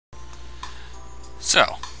So,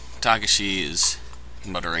 Takashi is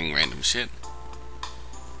muttering random shit.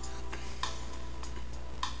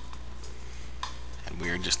 And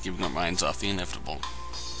we're just giving our minds off the inevitable.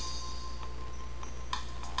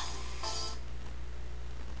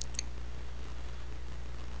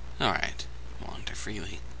 Alright, wander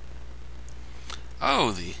freely.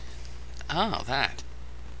 Oh, that.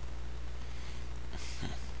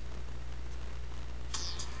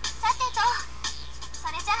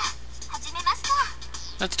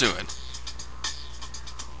 Let's do it.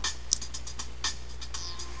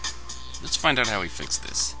 Let's find out how we fix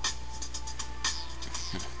this.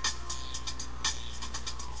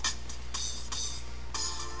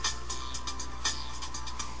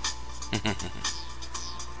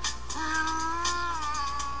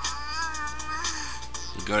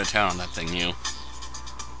 Go to town on that thing, you.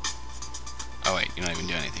 Oh wait, you're not even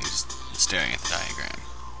doing anything, just staring at the diagram.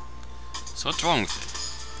 So what's wrong with it?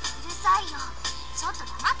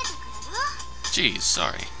 Geez,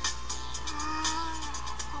 sorry.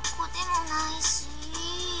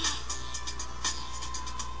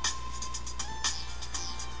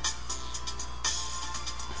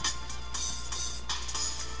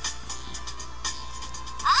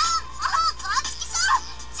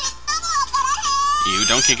 You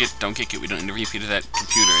don't kick it, don't kick it. We don't need to repeat that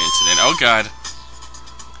computer incident. Oh god.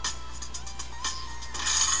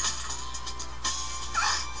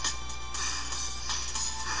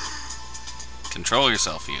 Control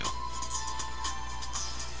yourself, you.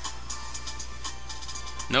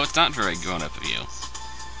 No, it's not very grown up of you.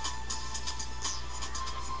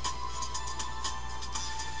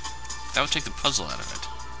 That would take the puzzle out of it.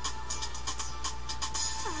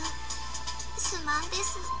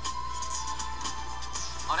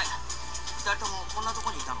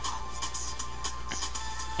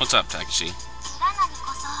 What's up, Takashi?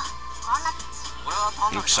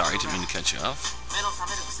 I'm sorry, didn't mean to cut you off.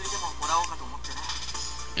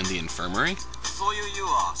 In the infirmary?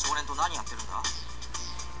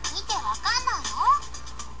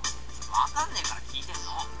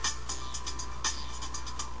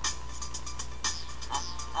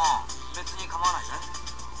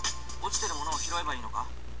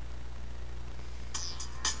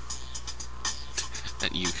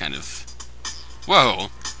 That you kind of... Whoa!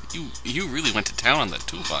 You really went to town on that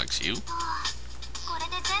toolbox, you.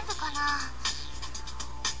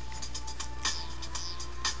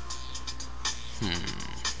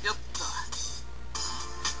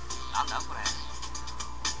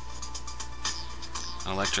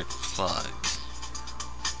 Electric plug.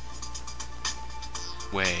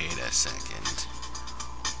 Wait a second.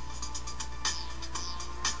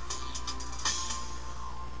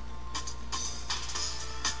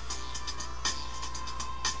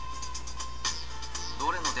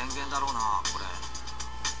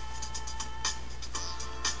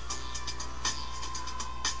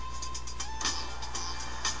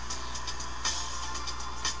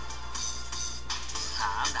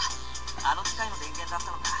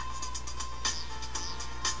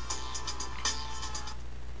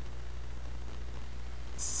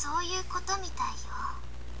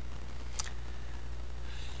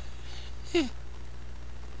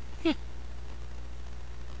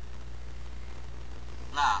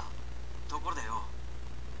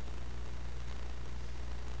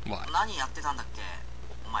 What?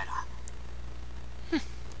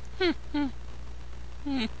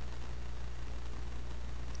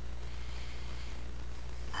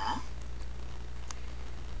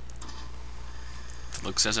 The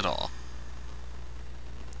look says it all.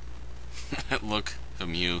 That look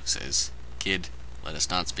from you says, "Kid, let us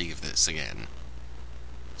not speak of this again."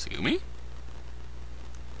 Tsugumi?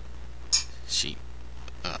 She...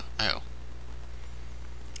 oh.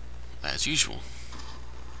 As usual.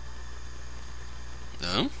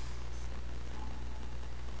 No?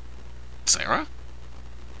 Sara?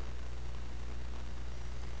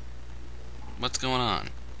 What's going on?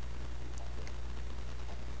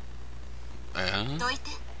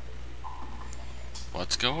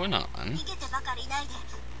 What's going on?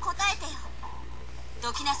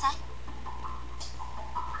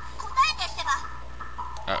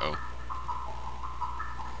 Uh-oh.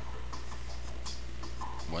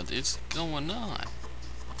 What is going on?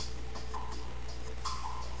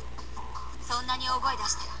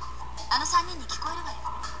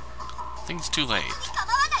 I think it's too late.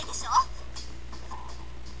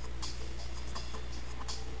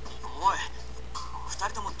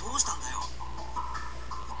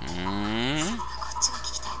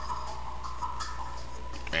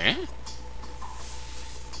 Eh?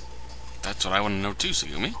 That's what I want to know too,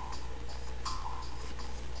 Tsugumi.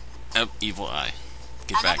 Oh, evil eye.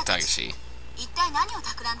 Get back, Takashi. 一体何を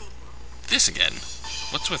企んでいるの？ This again.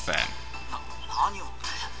 What's with that? 何をって、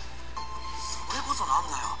それこそなん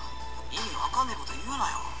だよ。意味わかんねえこと言う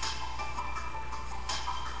なよ。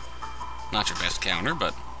 Not your best counter,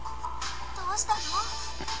 but どうしたの？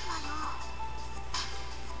マ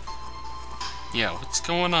ヨ。 yeah, what's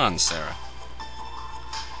going on, Sarah?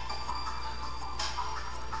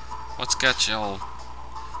 What's got you all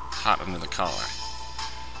hot under the collar?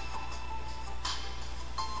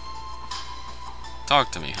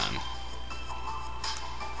 Talk to me, hon.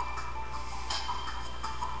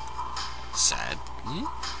 Sad? Hmm?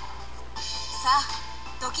 さあ、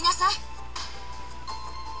どきなさい。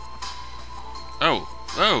 Oh,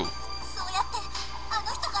 oh. そうやってあ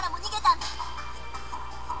の人からも逃げたんだ。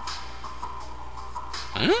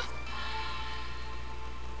 Huh?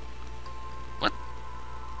 What?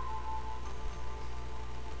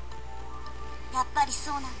 やっぱり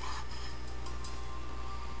そうなんだ。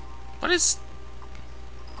 What is...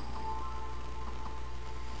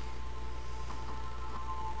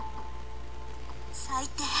 最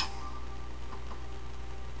低。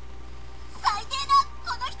最低だ、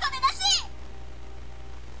この人でなし。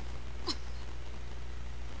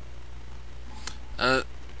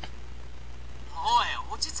 おい、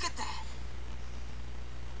落ち着けって。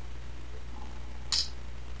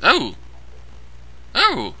 Oh!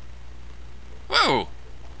 Oh! Whoa!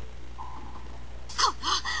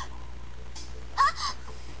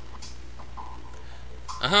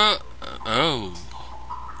 Oh.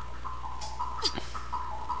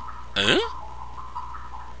 Huh?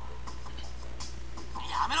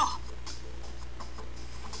 やめろ。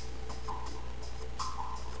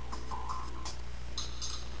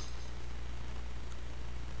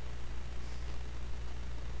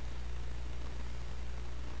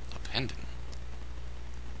 A pendant.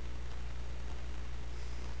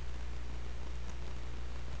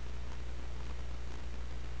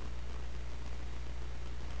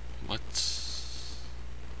 What?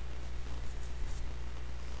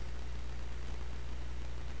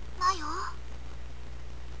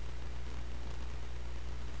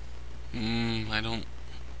 I don't...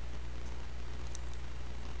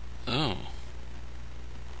 Oh.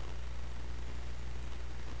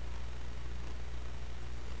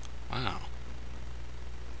 Wow.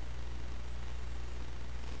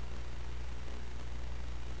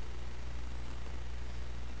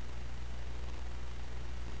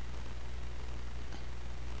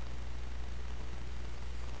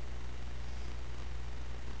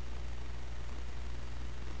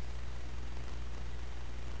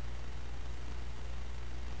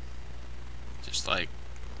 Just like...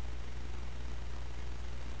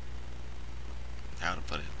 how to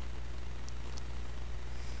put it?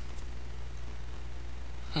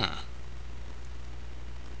 Huh.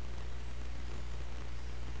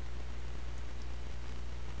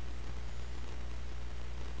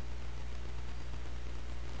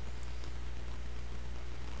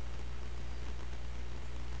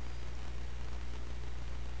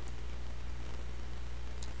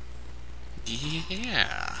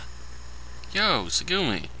 Yeah. Yo,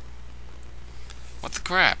 Tsugumi. What the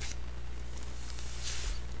crap?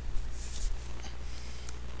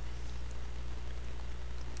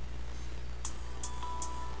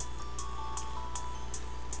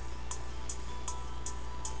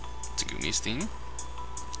 Tsugumi's theme?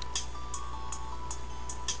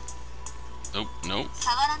 Nope, nope.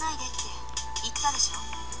 触らないでって言ったでしょ。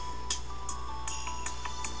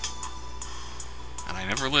 And I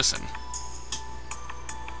never listen.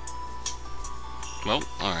 Well,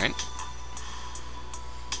 alright.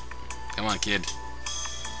 Come on, kid.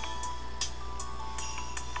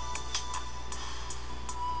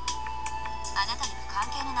 あなたには関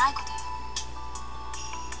係のないことよ。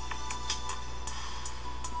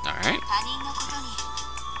 Alright. 他人のことに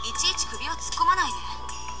いちいち首を突っ込まないで。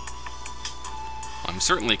 I'm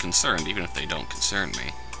certainly concerned, even if they don't concern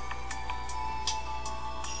me.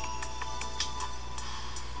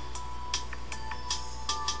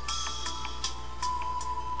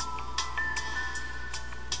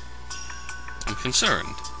 I'm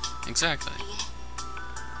concerned. Exactly. い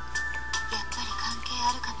え、やっぱり関係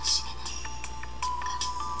あるかもしれ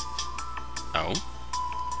ない。 Oh?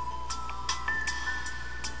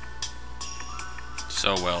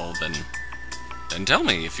 So, well, then tell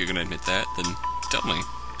me. If you're gonna admit that, then tell me.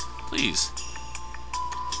 Please.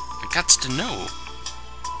 I gots to know.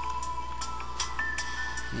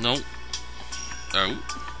 No. Oh.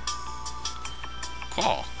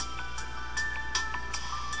 Qual.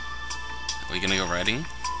 Are we gonna go riding?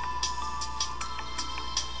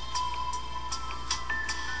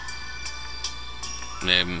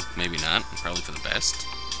 Maybe not. Probably for the best.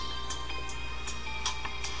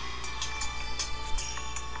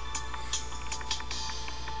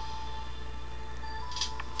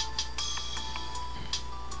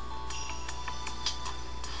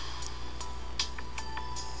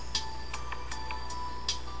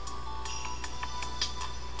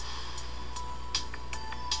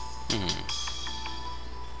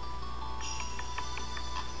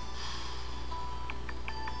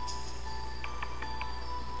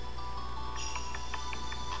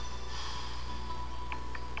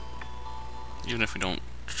 Even if we don't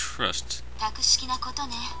trust. 格式なこと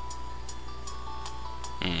ね。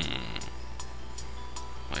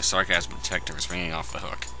 My sarcasm detector is ringing off the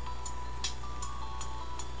hook.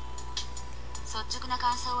 率直な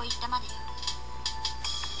感想を言ったまでよ。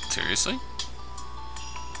 Seriously?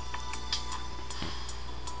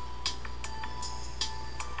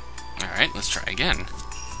 Alright, let's try again.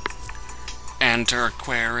 Enter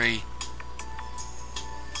query.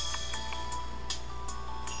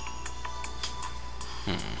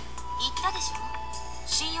 言ったでしょ。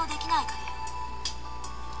信用できないからよ。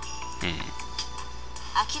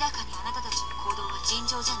明らかにあなたたちの行動は尋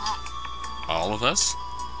常じゃない。 All of us?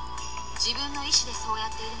 自分の意思でそうやっ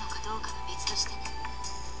ているのかどうかは別としてね。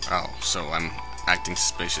 Oh, so I'm acting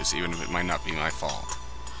suspicious even if it might not be my fault.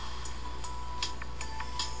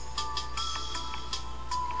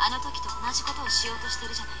 あの時と同じことをしようとして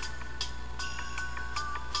るじゃない。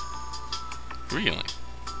 Really?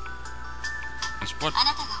 That's what? あ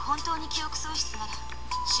なたが本当に記憶喪失なら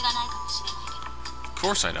知らないかもしれないけど。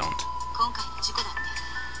 Of course I don't. 今回の事故だって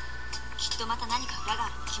きっとまた何か裏があ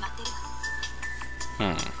るに決まってるわ。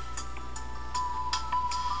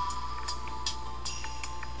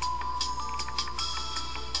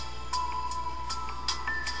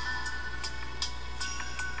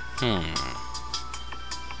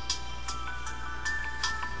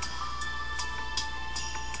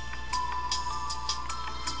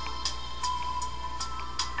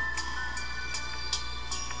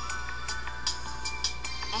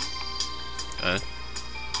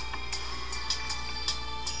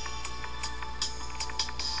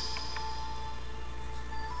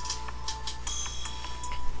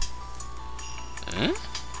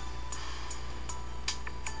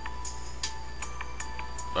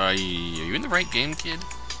Are you in the right game, kid?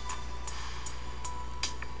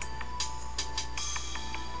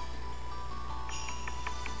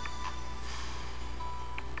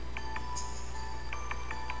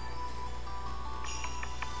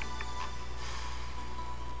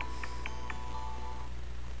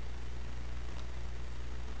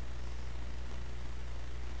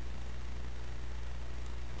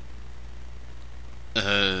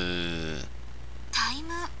 Uh... タイ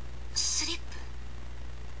ムスリップ。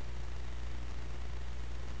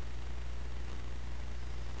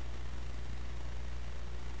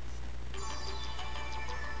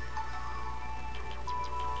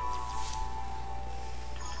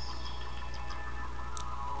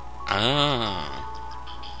 Ah.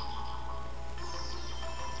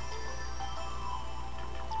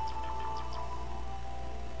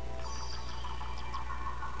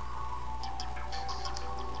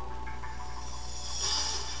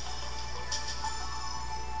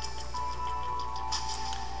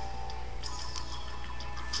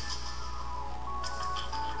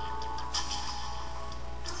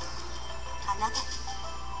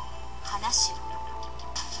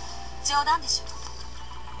冗談でしょ。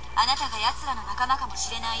あなたが奴らの仲間かも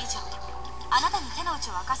しれない以上、あなたに手の内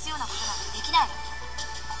を明かすようなことなんてできない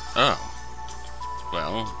わ。 Oh.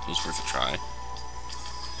 Well, it was worth a try.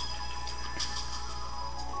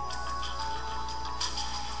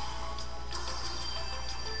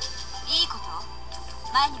 いいこと？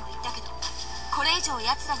前にも言ったけど、これ以上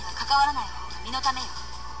奴らには関わらない方が身のためよ。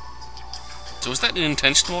 So was that an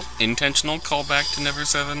intentional callback to Never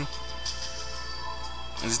Seven?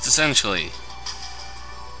 Is it essentially?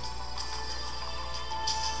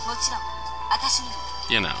 もちろん、私にも。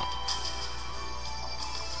 You know.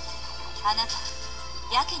 あなた、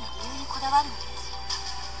やけに理由にこだわるのね。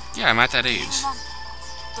 Yeah, I'm at that 理由 age. なんて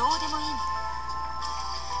どうでもいいの。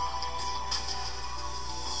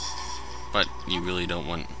 But you really don't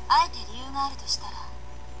want あえて理由があるとしたら、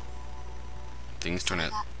 things そ turn れ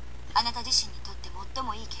out があなた自身にとって最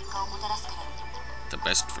もいい結果をもたらすから。 the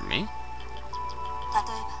best for me? 例えば、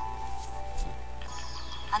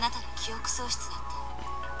あなたの記憶喪失だっ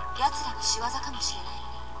て奴らの仕業かもし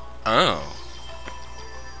れないの。 Oh.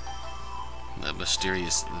 The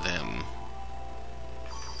mysterious them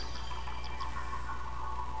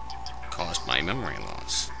caused my memory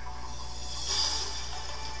loss.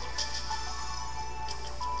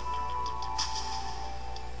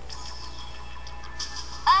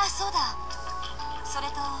 ああ、そうだ。それ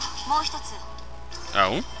ともう一つ。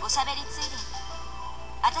 Oh? おしゃべりついでに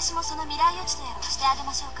私もその未来予知とやらをしてあげ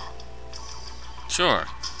ましょうか。 Sure.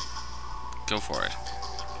 Go for it.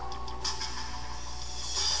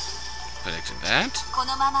 Predicted that. こ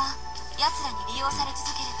のまま奴らに利用され続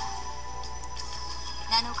ければ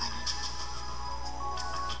7日に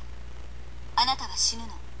あなたは死ぬの。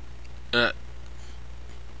Oh.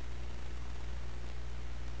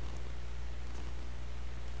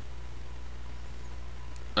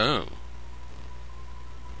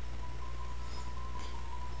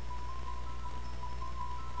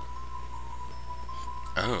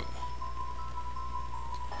 Oh.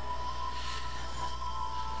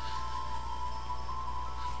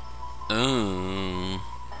 Oh.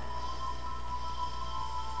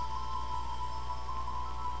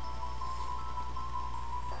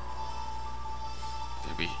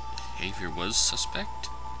 Their behavior was suspect?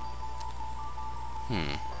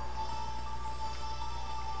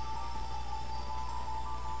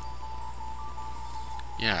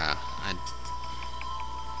 Yeah,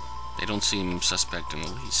 they don't seem suspect in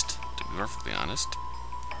the least, to be perfectly honest.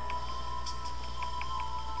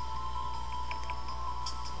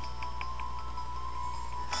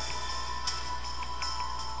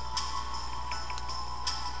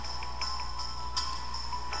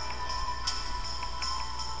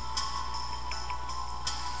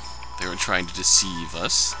 They were trying to deceive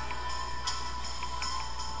us,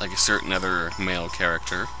 like a certain other male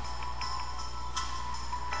character.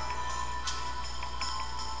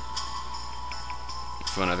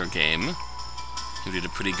 From another game, who did a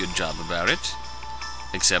pretty good job about it,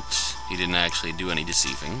 except he didn't actually do any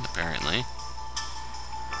deceiving, apparently.